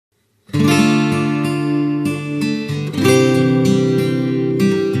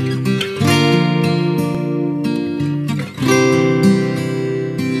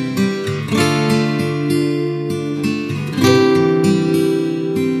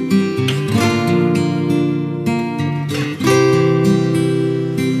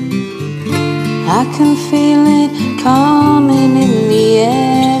I can feel it coming in the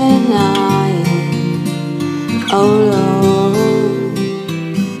air tonight. Oh Lord,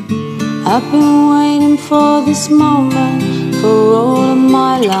 I've been waiting for this moment for all of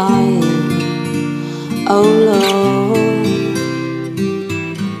my life. Oh Lord,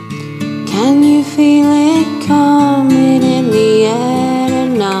 can you feel it coming in the air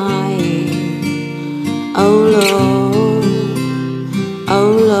tonight? Oh Lord,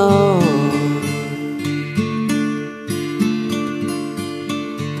 oh Lord.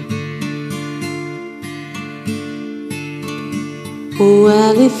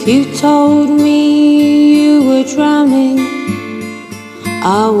 Well, if you told me you were drowning,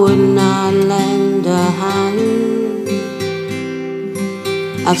 I would not lend a hand.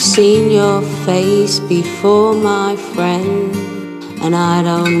 I've seen your face before, my friend, and I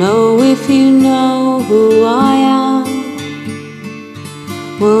don't know if you know who I am.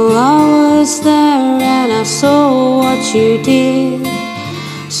 Well, I was there and I saw what you did,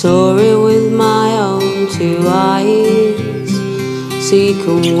 saw it with my own two eyes. So you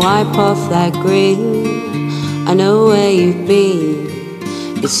can wipe off that grin. I know where you've been.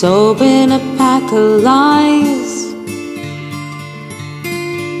 It's all been a pack of lies,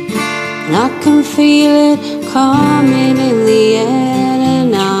 and I can feel it coming in the air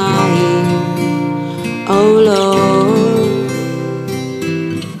tonight. Oh Lord,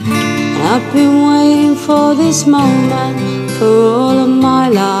 and I've been waiting for this moment for all of my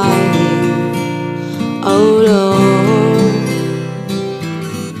life. Oh Lord,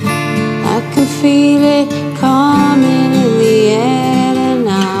 I can feel it coming in the air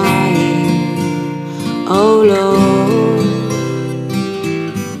tonight. Oh Lord,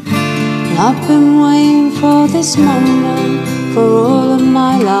 I've been waiting for this moment for all of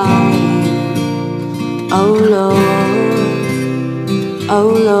my life. Oh Lord, oh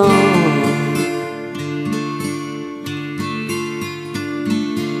Lord.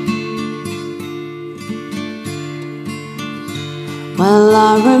 Well, I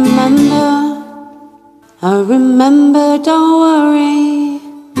remember, don't worry.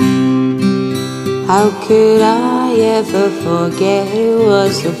 How could I ever forget? It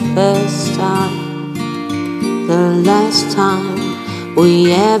was the first time, the last time we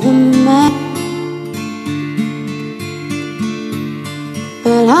ever met.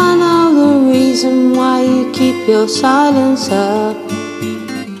 But I know the reason why you keep your silence up.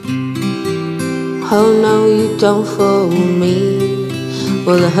 Oh no, you don't fool me.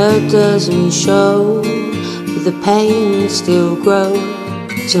 Well, the hurt doesn't show, but the pain still grows.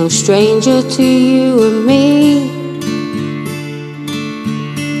 It's no stranger to you and me.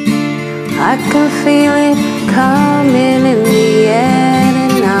 I can feel it coming in the air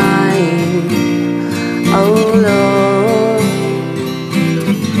tonight. Oh Lord,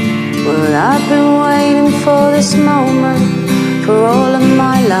 well, I've been waiting for this moment for all of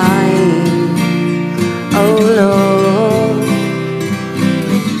my life. Oh Lord,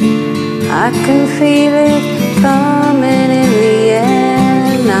 I can feel it coming in the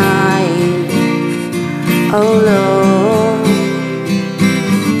air tonight. Oh Lord,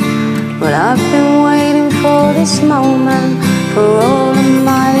 well, I've been waiting for this moment for all of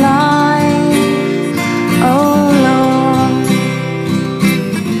my life. Oh Lord,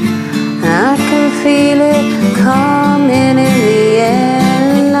 and I can feel it coming in the air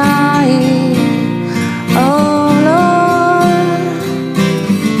tonight. Oh Lord,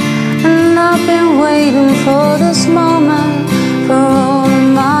 and I've been waiting for this moment for all of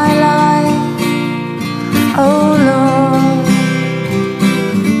my life. Oh Lord,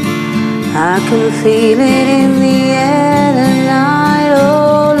 I can feel it in the air